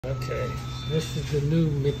Okay, this is the new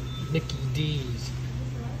Mickey D's.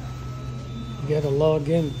 You gotta log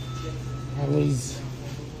in on these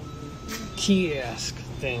kiosk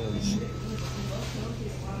things.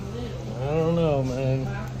 I don't know, man.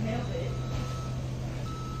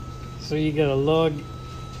 So you can log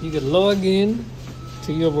in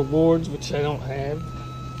to your rewards, which I don't have.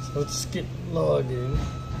 So let's skip login.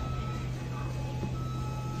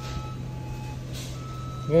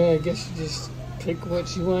 Yeah, I guess you just pick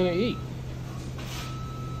what you want to eat.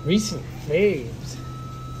 Recent faves.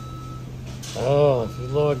 Oh, if you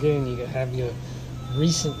log in, you can have your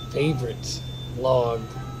recent favorites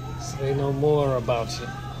logged, so they know more about you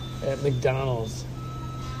at McDonald's.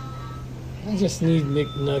 I just need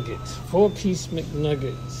McNuggets, 4-piece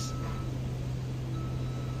McNuggets.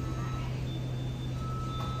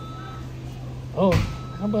 Oh,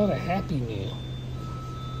 how about a Happy Meal?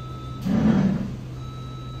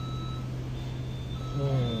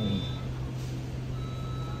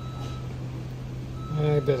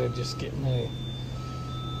 I better just get my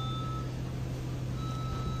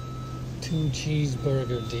 2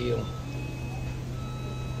 cheeseburger deal.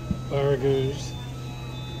 Burgers.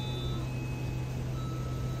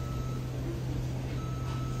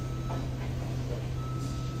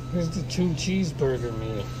 Here's the 2 cheeseburger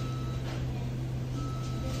meal.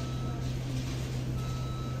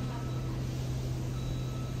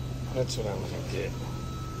 That's what I'm gonna get.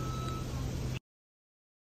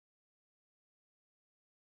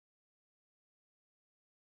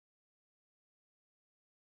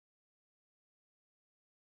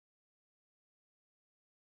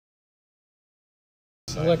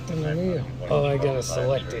 Selecting the meal. Oh, I gotta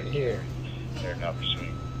select it here.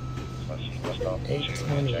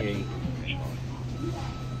 828.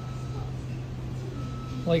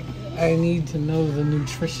 Like, I need to know the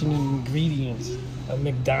nutrition and ingredients of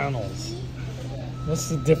McDonald's. What's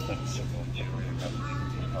the difference?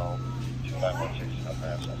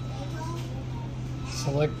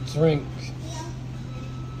 Select drink.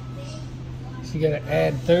 So you gotta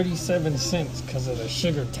add 37 cents because of the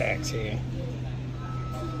sugar tax here.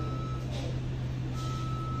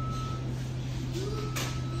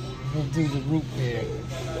 We'll do the root beer.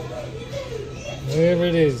 Wherever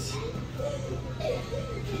it is.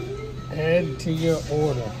 Add to your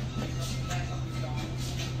order.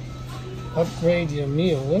 Upgrade your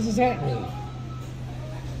meal. What does that mean?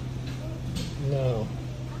 No.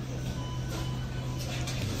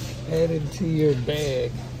 Added to your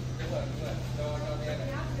bag.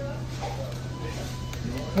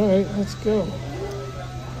 Alright, let's go.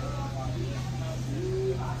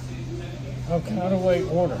 How do I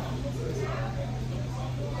order?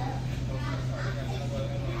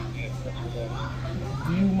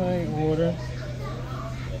 View my order.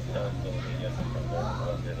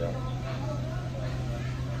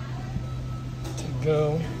 To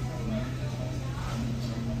go.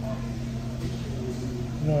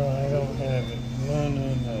 No, I don't have it.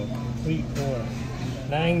 No. Complete order.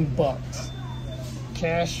 $9.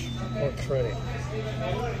 Cash or credit.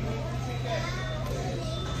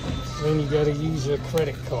 Then you gotta use your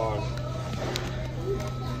credit card.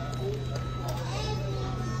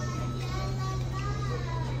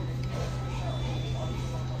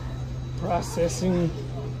 Processing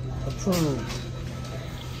approved.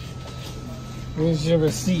 Here's your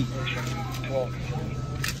receipt. Oh,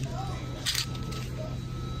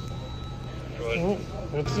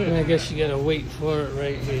 that's it. And I guess you gotta wait for it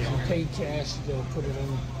right here. You pay cash, you gotta put it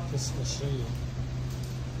in this machine.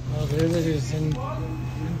 Oh, there it is in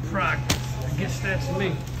progress. I guess that's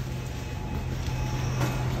me.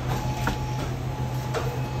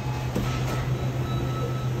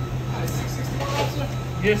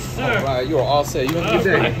 Yes, sir. All right, you are all set. You have a good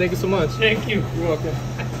day. Right. Thank you so much. Thank you. You're welcome.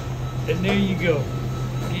 And there you go.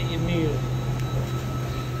 Get your meal.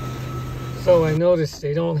 So I noticed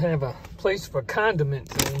they don't have a place for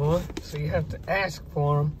condiments anymore, so you have to ask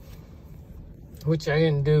for them, which I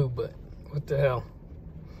didn't do, but what the hell.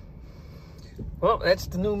 Well, that's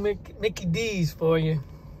the new Mickey D's for you.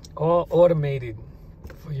 All automated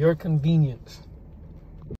for your convenience.